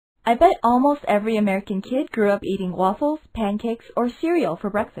I bet almost every American kid grew up eating waffles, pancakes, or cereal for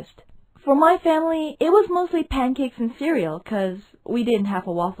breakfast. For my family, it was mostly pancakes and cereal because we didn't have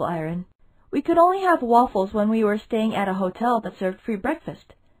a waffle iron. We could only have waffles when we were staying at a hotel that served free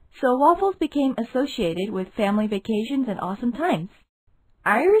breakfast, so waffles became associated with family vacations and awesome times.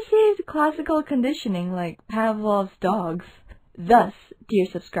 I received classical conditioning like Pavlov's dogs. Thus, dear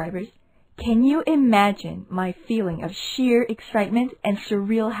subscribers, can you imagine my feeling of sheer excitement and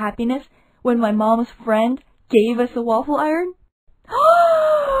surreal happiness when my mom's friend gave us a waffle iron?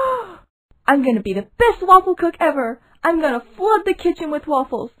 I'm gonna be the best waffle cook ever! I'm gonna flood the kitchen with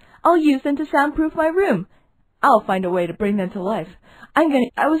waffles. I'll use them to soundproof my room. I'll find a way to bring them to life.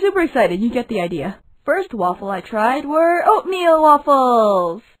 I was super excited, you get the idea. First waffle I tried were oatmeal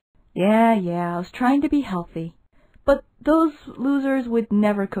waffles. Yeah, I was trying to be healthy. But those losers would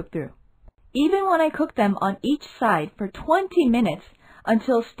never cook through. Even when I cooked them on each side for 20 minutes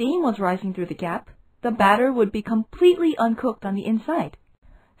until steam was rising through the gap, the batter would be completely uncooked on the inside.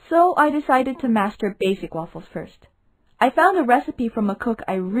 So I decided to master basic waffles first. I found a recipe from a cook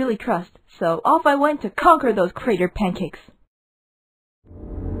I really trust, so off I went to conquer those cratered pancakes.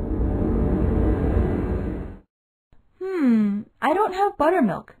 I don't have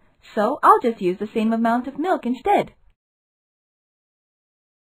buttermilk, so I'll just use the same amount of milk instead.